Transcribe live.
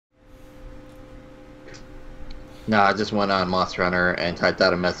No, I just went on Monster Hunter and typed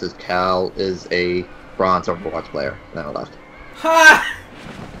out a message. Cal is a bronze Overwatch player. Then I left. Ha!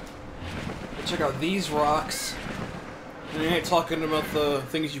 Check out these rocks. And you ain't talking about the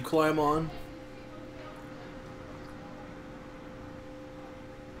things you climb on.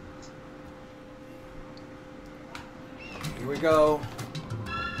 Here we go.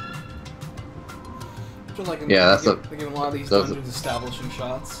 I feel like Yeah, they're getting a lot of these dungeons establishing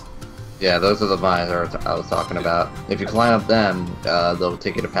shots. Yeah, those are the mines I was talking about. If you climb up them, they'll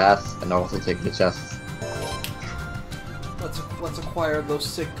take you to paths, and they'll also take you to chests. Let's acquire those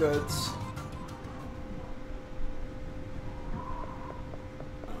sick goods.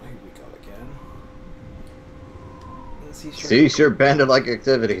 Oh, here we go again. Cease your bandit-like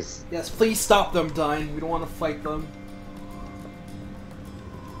activities. Yes, please stop them, Dine. We don't want to fight them.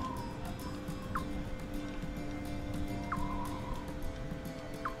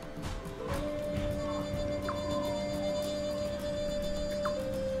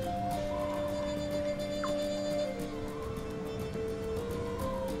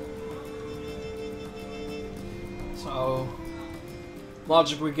 So,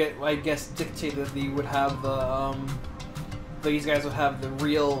 logic would get, I guess, dictated that you would have the, these guys would have the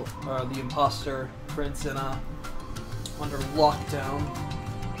real, the imposter prince in, under lockdown.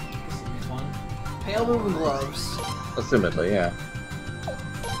 This would be fun. Pale moving gloves. Assumedly, yeah.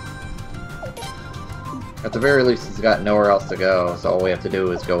 At the very least, he's got nowhere else to go, so all we have to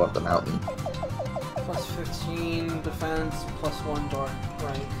do is go up the mountain. Plus 15 defense, plus 1 dark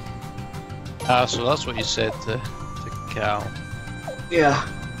rank. Ah, so that's what you said to Cal. Yeah.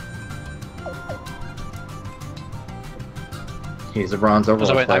 He's a bronze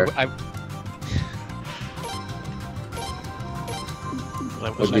Overwatch player.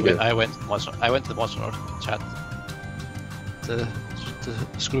 I went to the Monster Hunter chat to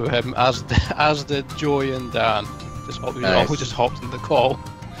screw him, as did Joey and Dan. We just hopped in the call.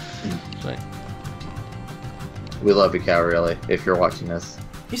 Right. We love you, Cal, really, if you're watching this.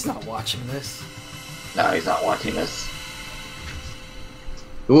 He's not watching this. No, he's not watching this.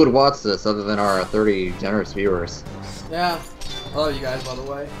 Who would watch this other than our 30 generous viewers? Yeah. I love you guys, by the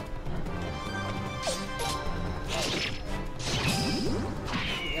way.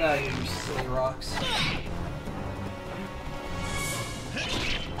 Get out of here, you silly rocks.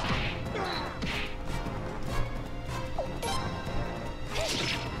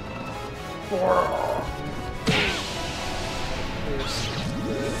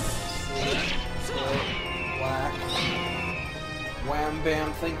 Black. Wham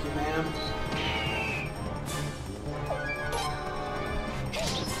bam, thank you, ma'am.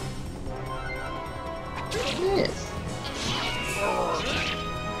 Yes.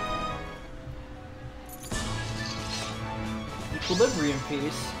 Equilibrium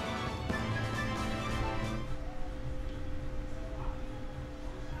piece.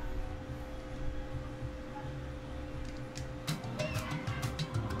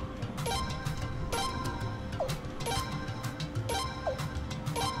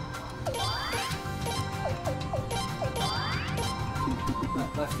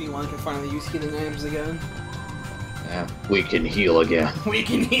 That feline can finally use healing items again. Yeah, we can heal again. We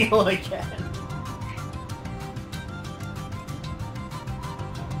can heal again.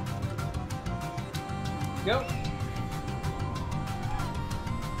 Go.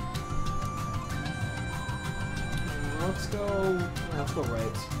 Let's go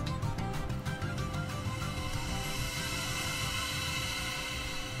right.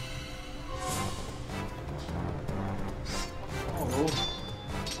 Oh.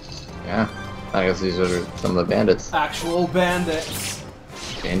 Yeah, I guess these are some of the bandits. Actual bandits.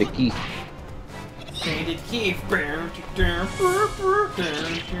 Bandit Keith. Bandit Keith.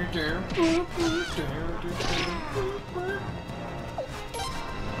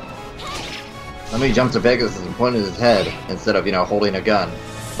 Let me jump to Vegas and point at his head instead of, holding a gun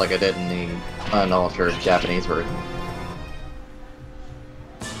like I did in the unaltered Japanese version.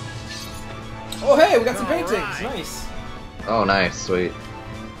 Oh hey, we got some paintings. Nice. Oh, nice, sweet.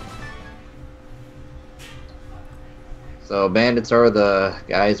 So bandits are the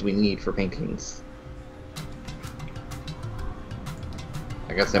guys we need for paintings.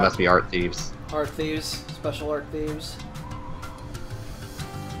 I guess they must be art thieves. Art thieves, special art thieves.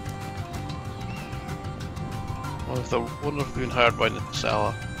 Wonder if they've been hired by the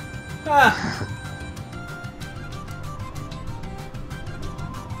seller. Ah.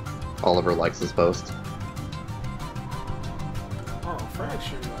 Oliver likes his post. Oh,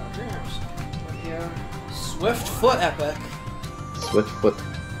 fracture. Yeah. Swift foot epic. Swift foot.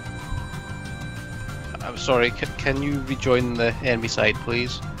 I'm sorry, can you rejoin the enemy side,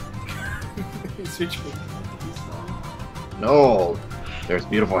 please? Switch me. No! There's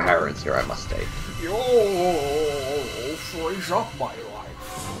beautiful herons here, I must stay. Yo, freeze up my life.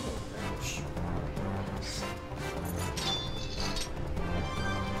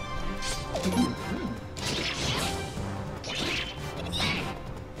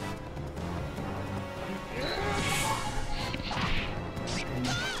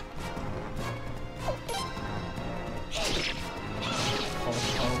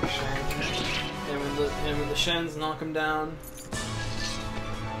 And when the Shens knock him down,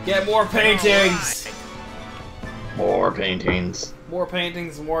 get more paintings! More paintings. More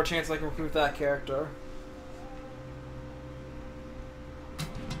paintings, more chance I can recruit that character.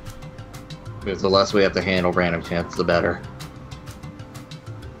 Because the less we have to handle random chance, the better.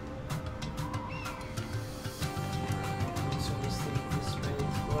 So this thing, this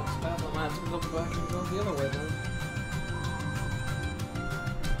maid's box battle, I might have to go back and go the other way then.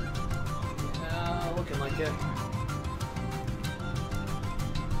 Yeah, looking like it.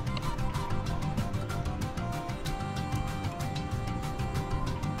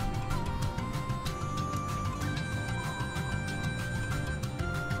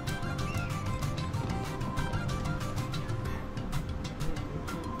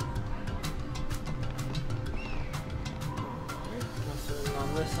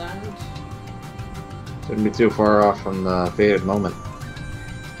 On this end. Shouldn't be too far off from the fated moment.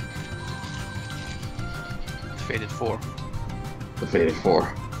 Fated 4. The fated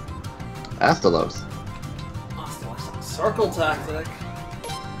 4. Astalos. Circle tactic.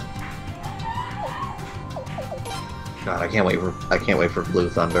 God, I can't wait for Blue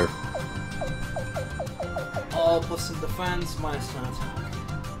Thunder. All plus in defense, minus 10 attack.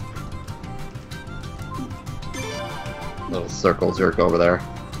 Little circle jerk over there.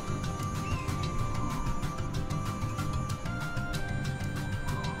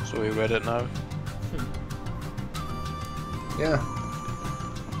 So we read it now? Yeah.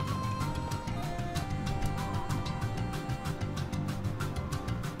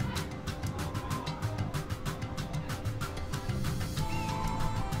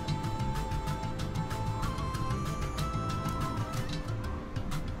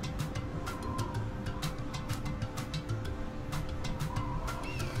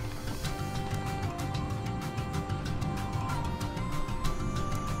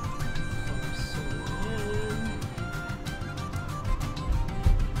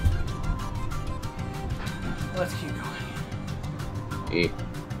 Let's keep going. E.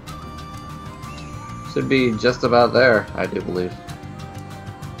 Should be just about there, I do believe.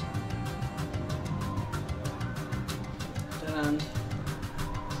 Dead end.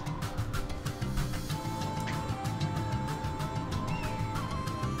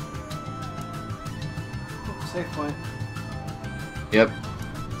 Oh, save point. Yep.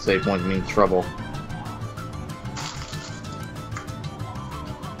 Save point means trouble.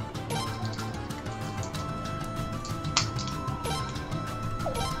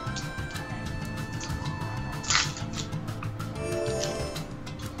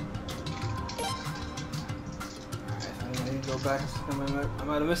 Go back. I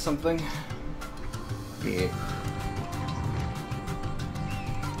might have missed something. Yeah.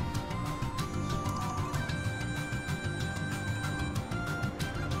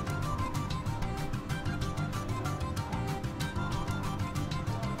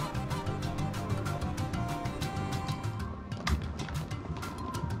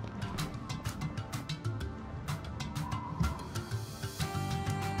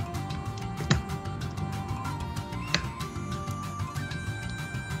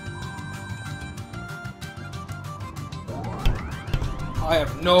 I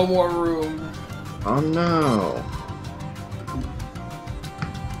have no more room. Oh no.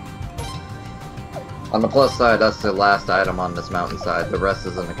 On the plus side, that's the last item on this mountainside. The rest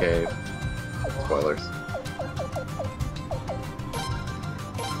is in the cave. Spoilers.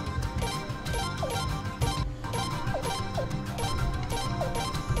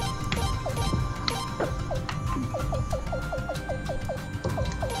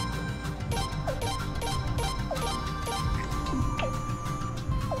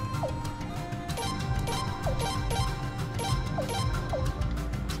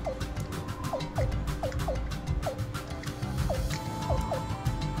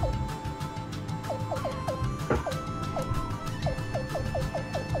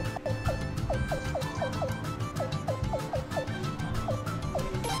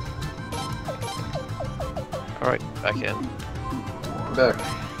 Alright, back in. Back.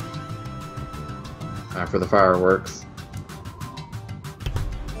 For the fireworks.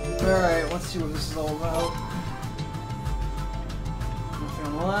 Alright, let's see what this is all about. Nothing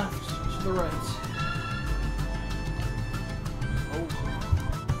on the left, to the right.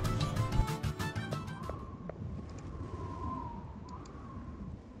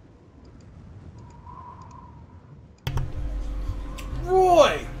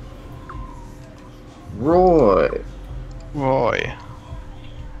 Roy! Roy. Roy.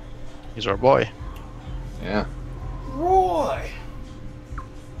 He's our boy. Yeah. Roy!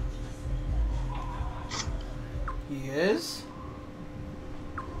 He is?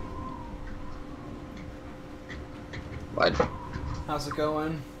 What? How's it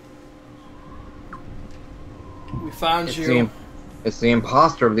going? We found you. It's the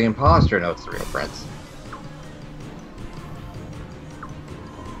imposter of the imposter. No, it's the real prince.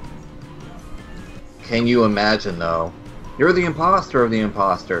 Can you imagine, though? You're the imposter of the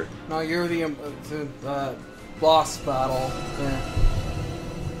imposter. No, you're the boss battle. Yeah.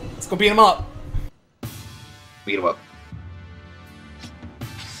 Let's go beat him up. Beat him up.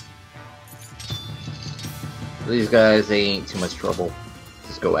 These guys, they ain't too much trouble.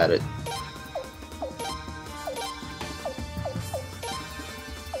 Just go at it.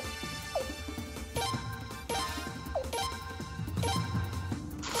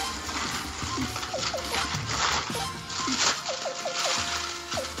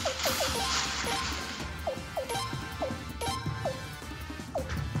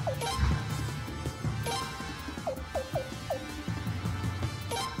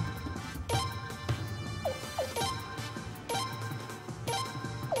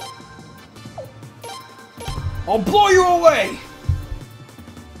 I'll blow you away!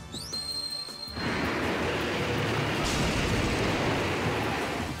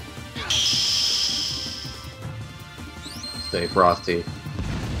 Stay frosty.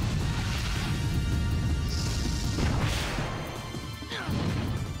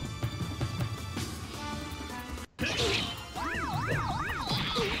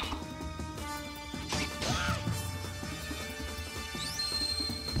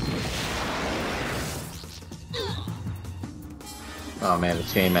 Oh man, the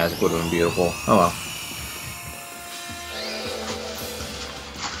chain magic would have been beautiful. Oh well.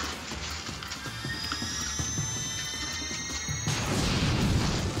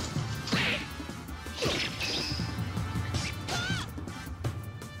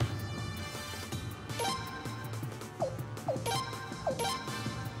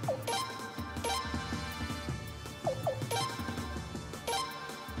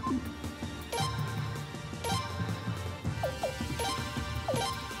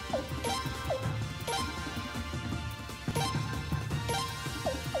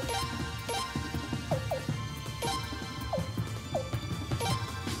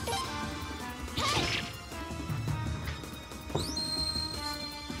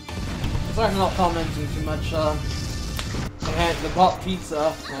 Sorry for not commenting too much. I had the bought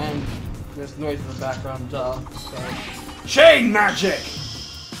pizza and there's noise in the background. So chain magic.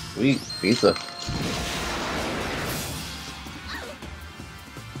 Sweet pizza.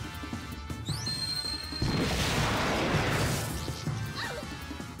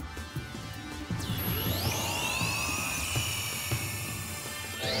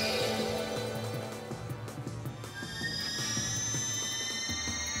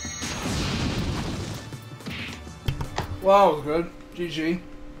 Wow, that was good. GG.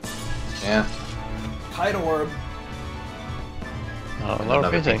 Yeah. Kite orb. Oh, another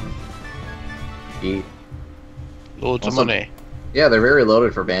painting. Eat. Loads Also, of money. Yeah, they're very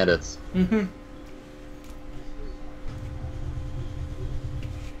loaded for bandits. Mm-hmm.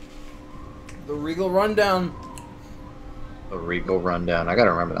 The Regal Rundown. The Regal Rundown. I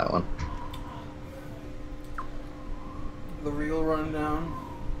gotta remember that one. The Regal Rundown.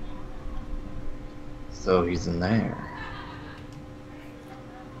 So he's in there.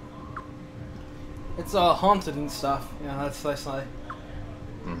 It's haunted and stuff. Yeah, that's nice.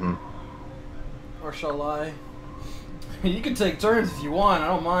 Mm-hmm. Or shall I? You can take turns if you want. I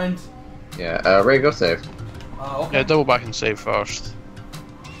don't mind. Yeah. Ray, go save. Okay. Yeah, double back and save first.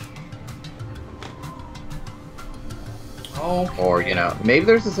 Okay. Or, you know, maybe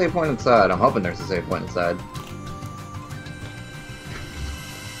there's a save point inside. I'm hoping there's a save point inside.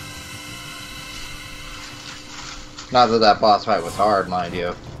 Not that that boss fight was hard, mind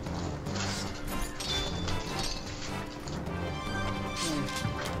you.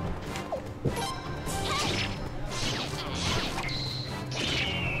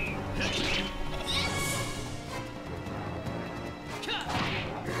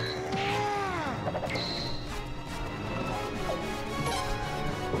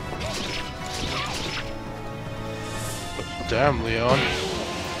 Damn, Leon.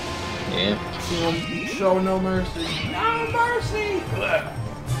 Yeah. Show no mercy. No mercy!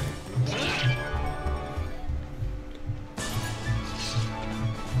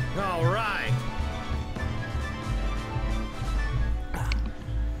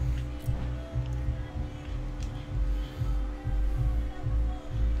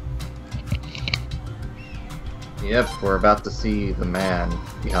 Yep, we're about to see the man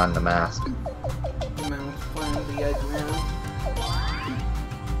behind the mask. The man was playing the edge man.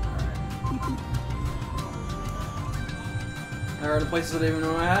 There are the places I didn't even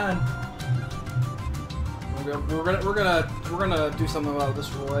know I had. We're gonna do something about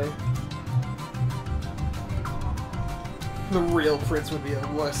this Roy. The real prince would be a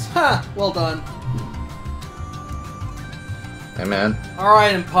wuss. Ha! Well done. Hey man.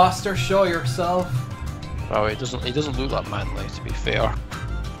 Alright, imposter, show yourself. Oh, he doesn't look that manly, to be fair.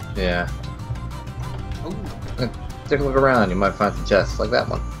 Yeah. Ooh. Take a look around, you might find some chests like that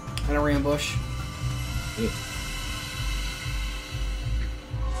one. And a ambush. Yeah.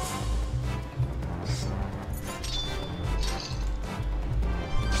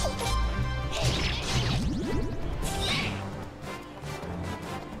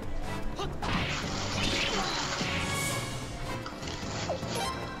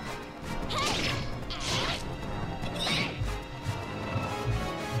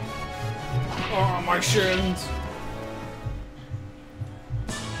 Oh, my shins!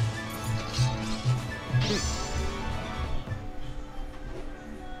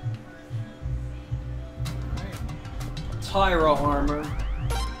 Tyro armor.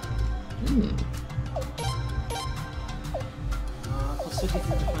 Plus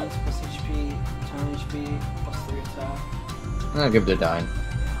 53 defense, plus HP, 10 HP, plus 3 attack. I'll give it a dime.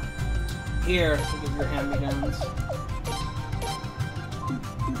 Here, think of your hand-me-downs.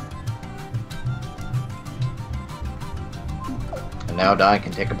 And now Dine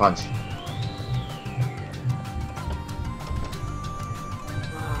can take a punch.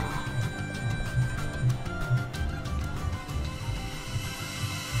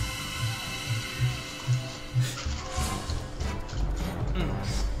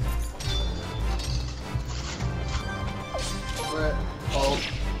 Oh,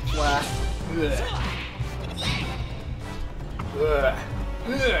 whack. Ugh. Ugh.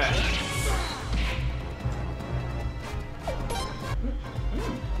 Ugh.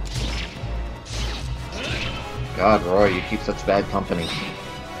 God, Roy, you keep such bad company.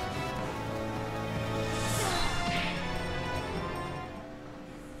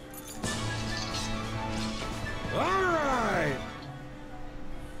 Alright!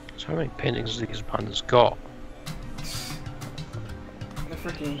 So how many paintings has these pandas got? They're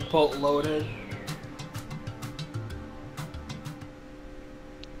freaking bolt loaded.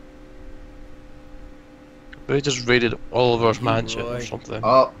 They just raided Oliver's mansion Roy. or something.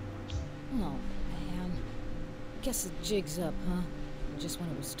 Oh, Oh, man. Guess the jig's up, huh? Just when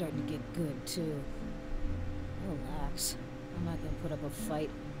it was starting to get good, too. Relax. I'm not gonna put up a fight.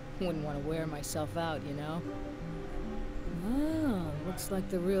 Wouldn't want to wear myself out, you know? Oh, looks like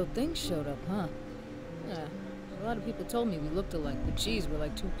the real thing showed up, huh? Yeah. A lot of people told me we looked alike, but geez, we're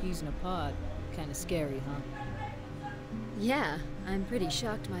like two peas in a pod. Kinda scary, huh? Yeah, I'm pretty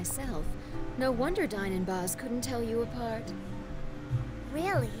shocked myself. No wonder Dine and Boz couldn't tell you apart.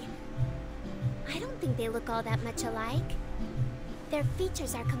 Really? I don't think they look all that much alike. Their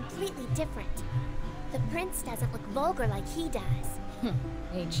features are completely different. The prince doesn't look vulgar like he does.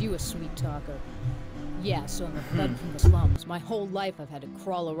 Ain't you a sweet talker? Yeah, so I'm a thug from the slums. My whole life I've had to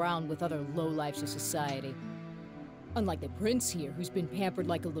crawl around with other lowlifes of society. Unlike the prince here, who's been pampered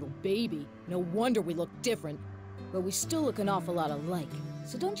like a little baby. No wonder we look different. But we still look an awful lot alike.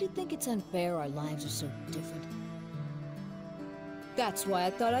 So don't you think it's unfair our lives are so different? That's why I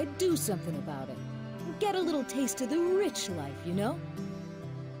thought I'd do something about it. Get a little taste of the rich life, you know?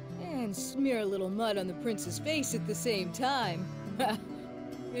 And smear a little mud on the prince's face at the same time.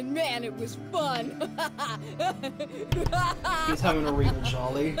 And man, it was fun! He's having a real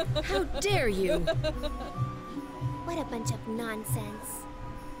jolly. How dare you! What a bunch of nonsense.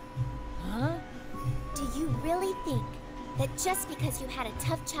 Huh? Do you really think that just because you had a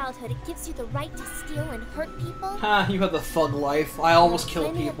tough childhood, it gives you the right to steal and hurt people? Ha, you had the thug life. I almost kill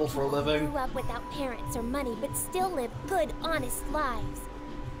Plenty of people for a people living. Grew up without parents or money, but still live good, honest lives.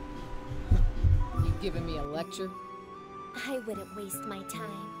 You giving me a lecture? I wouldn't waste my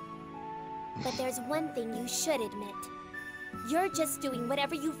time. But there's one thing you should admit. You're just doing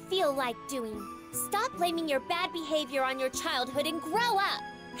whatever you feel like doing. Stop blaming your bad behavior on your childhood and grow up!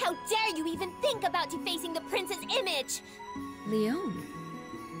 How dare you even think about defacing the prince's image! Leon.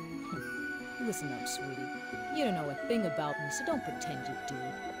 Listen up, sweetie. You don't know a thing about me, so don't pretend you do.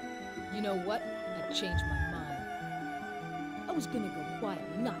 You know what? I changed my mind. I was gonna go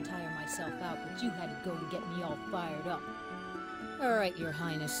quietly, not tire myself out, but you had to go to get me all fired up. Alright, Your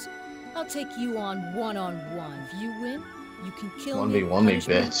Highness. I'll take you on one-on-one. If you win, you can kill me, 1v1 me, punish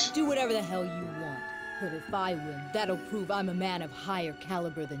me, bitch. do whatever the hell you want. But if I win, that'll prove I'm a man of higher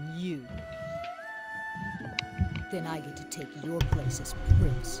caliber than you. then I get to take your place as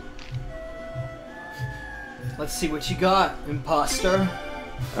prince. Let's see what you got, imposter.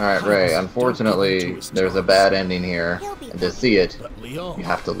 Alright, Ray, unfortunately, there's a bad ending here, and to see it, you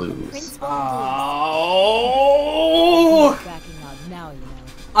have to lose. Oh! Backing out now, you know.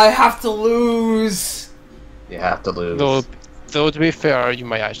 I have to lose! You have to lose. Though to be fair, you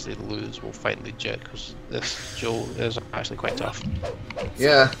might actually lose. We'll fight legit because this Joe is actually quite tough.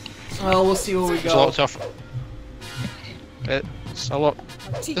 Yeah. Well, we'll see where we It's a go. lot tougher. It's a lot.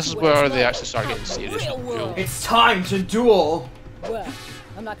 This is where they actually start getting serious. Not Joe. It's time to duel! Well,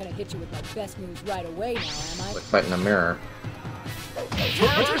 I'm not gonna hit you with my best moves right away now, am I? Like fighting a mirror.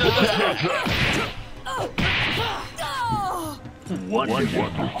 Wonderful.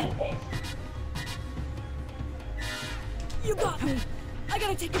 You got me! I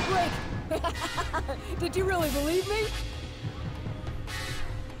gotta take a break! Did you really believe me?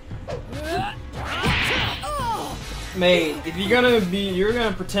 Mate, if you're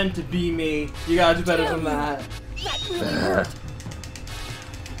gonna pretend to be me, you gotta do better than that. That really hurt!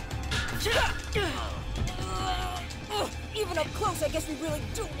 Even up close, I guess we really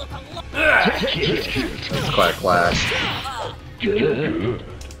do look alike. It's quite a clash.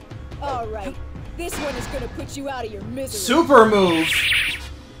 Alright, this one is gonna put you out of your misery. Super move!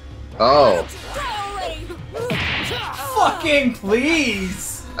 Oh, Fucking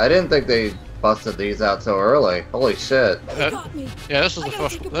please! I didn't think they busted these out so early. Holy shit. Yeah, this is the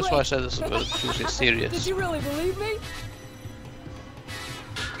first. That's why I said this is where Joe gets serious. Did you really believe me?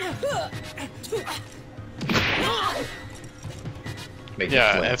 Make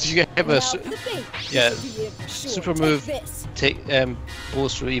Yeah, it if you have a super move, This. take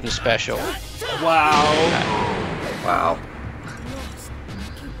blows through even special. Wow. Wow.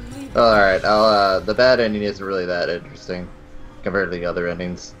 Alright, the bad ending isn't really that interesting compared to the other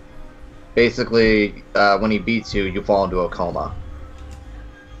endings. Basically, when he beats you, you fall into a coma.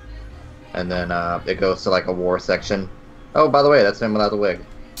 And then it goes to like a war section. Oh, by the way, that's him without the wig.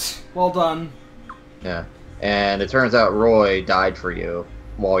 Well done. Yeah. And it turns out Roy died for you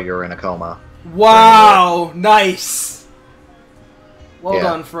while you're in a coma. Wow! Nice! Well Yeah.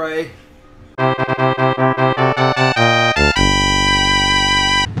 done, Frey.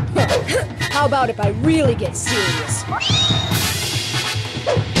 How about if I really get serious? Yeah,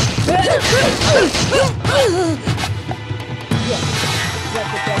 is that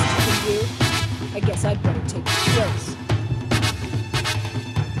the best you can do? I guess I'd better take your place.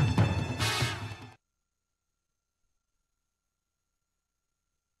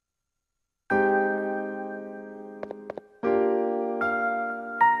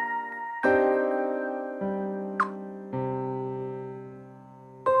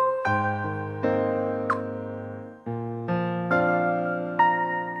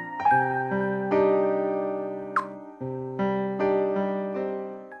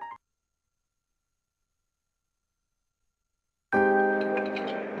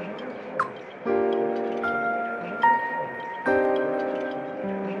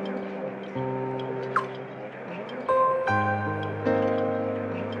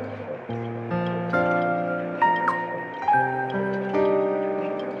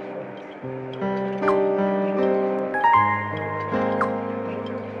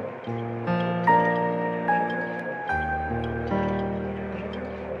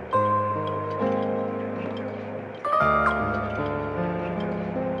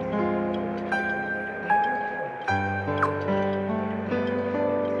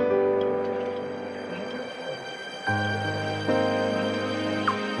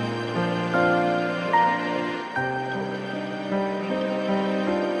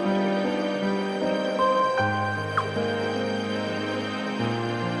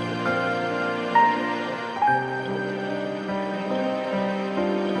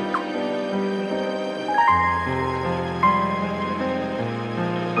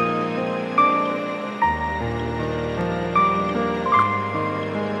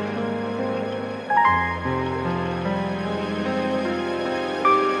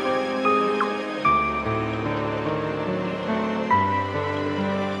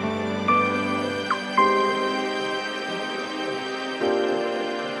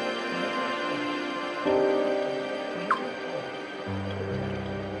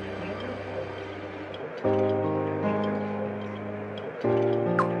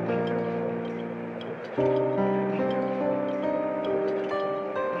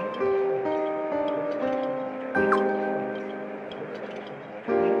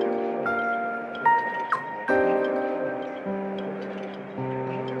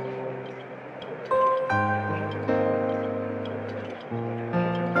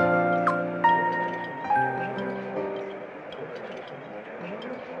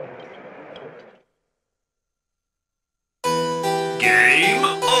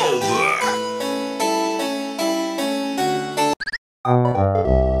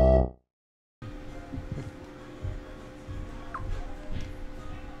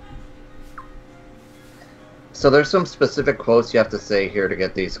 So there's some specific quotes you have to say here to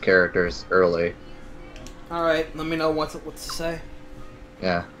get these characters early. Alright, let me know what to say.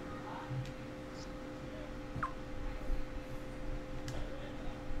 Yeah.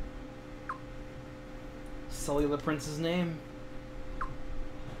 Sully the Prince's name.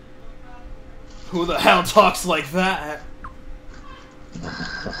 Who the hell talks like that?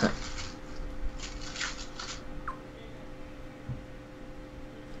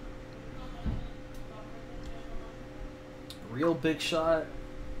 Real big shot.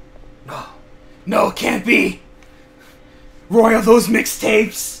 No. No, it can't be! Roy, are those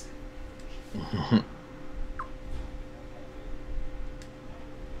mixtapes?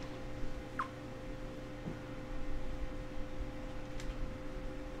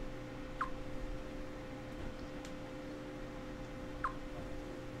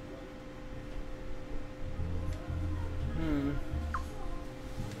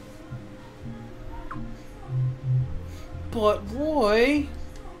 But Roy...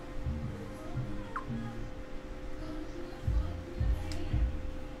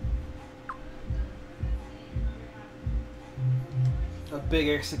 A big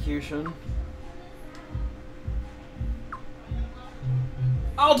execution.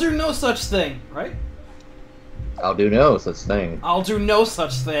 I'll do no such thing, right? I'll do no such thing. I'll do no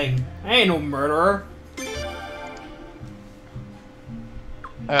such thing. I ain't no murderer.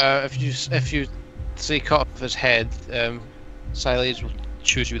 If you say cut off his head, Silas will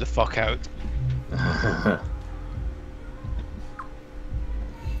choose you the fuck out.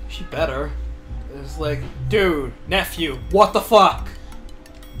 She better. It's like, dude, nephew, what the fuck?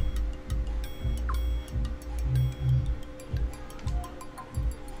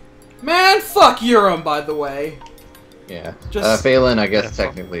 Man, fuck Urim, by the way. Yeah. Just- Phelan, I guess,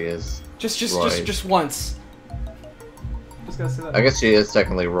 technically is. Just Roy. once. Just gotta say that. I guess she is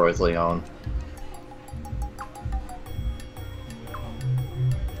technically Roy's Leon.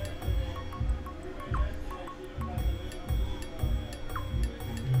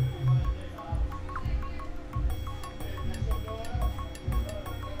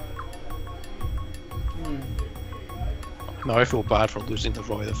 No, I feel bad for losing to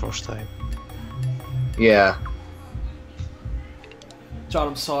Roy the first time. Yeah. John,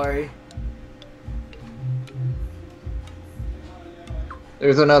 I'm sorry.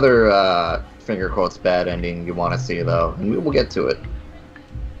 There's another, finger quotes bad ending you want to see, though, and we will get to it.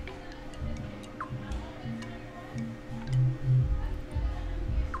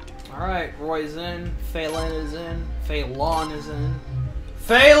 Alright, Roy's in, Phelan is in, Phelan is in.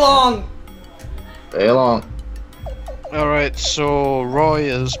 Phelan! Phelan. Alright, so Roy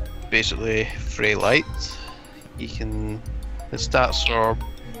is basically Frey Light. His stats are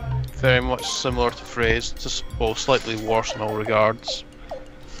very much similar to Frey's, just well, slightly worse in all regards.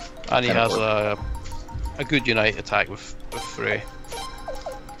 And he has a good unite attack with Frey.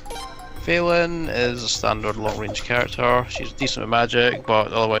 Phelan is a standard long range character. She's decent with magic,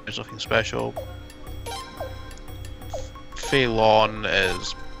 but otherwise nothing special. Phelan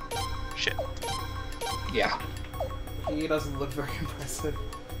is shit. Yeah. He doesn't look very impressive.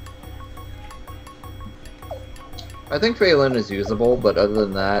 I think Phelan is usable, but other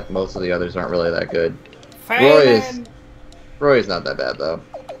than that, most of the others aren't really that good. Phelan! Roy's not that bad, though.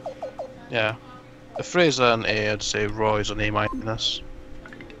 Yeah. If Frey's an A, I'd say Roy's an A minus.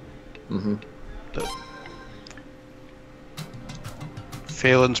 Mm-hmm.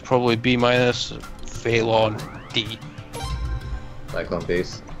 Phelan's probably B minus. Phelan D. Cyclone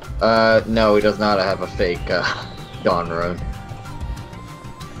Piece. No, he does not have a fake, Dawn Rune.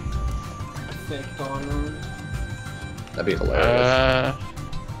 Fake Dawn Rune. That'd be hilarious. I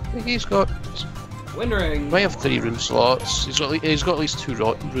think he's got. Wind Ring! Might have 3 rune slots. He's got at least 2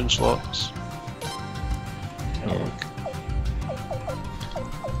 rune slots. Yeah.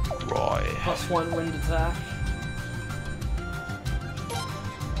 Roy. +1 wind attack.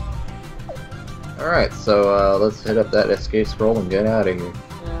 Alright, so let's hit up that escape scroll and get out of here.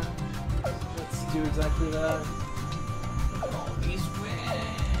 Yeah. Let's do exactly that. Always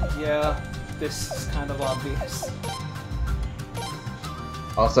win. Yeah, this is kind of obvious.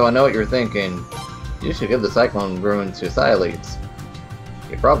 Also, I know what you're thinking. You should give the Cyclone Rune to Sileads.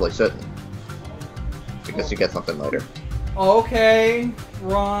 You probably shouldn't. Because you get something later. Okay,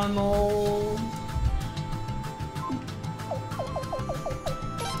 Ronald.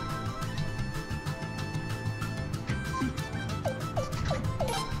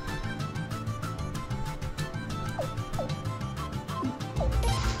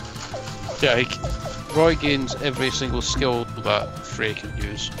 Yeah, Roy gains every single skill that Frey can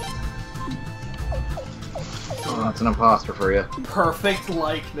use. Oh, that's an imposter for you. Perfect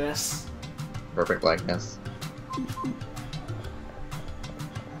likeness. Perfect likeness.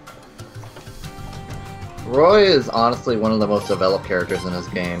 Roy is honestly one of the most developed characters in this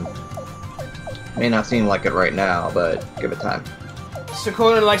game. May not seem like it right now, but give it time.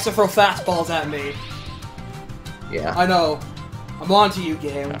 Suikoden likes to throw fastballs at me. Yeah. I know. I'm on to you,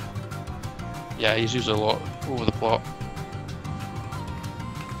 game. Yeah, he's used a lot over the plot.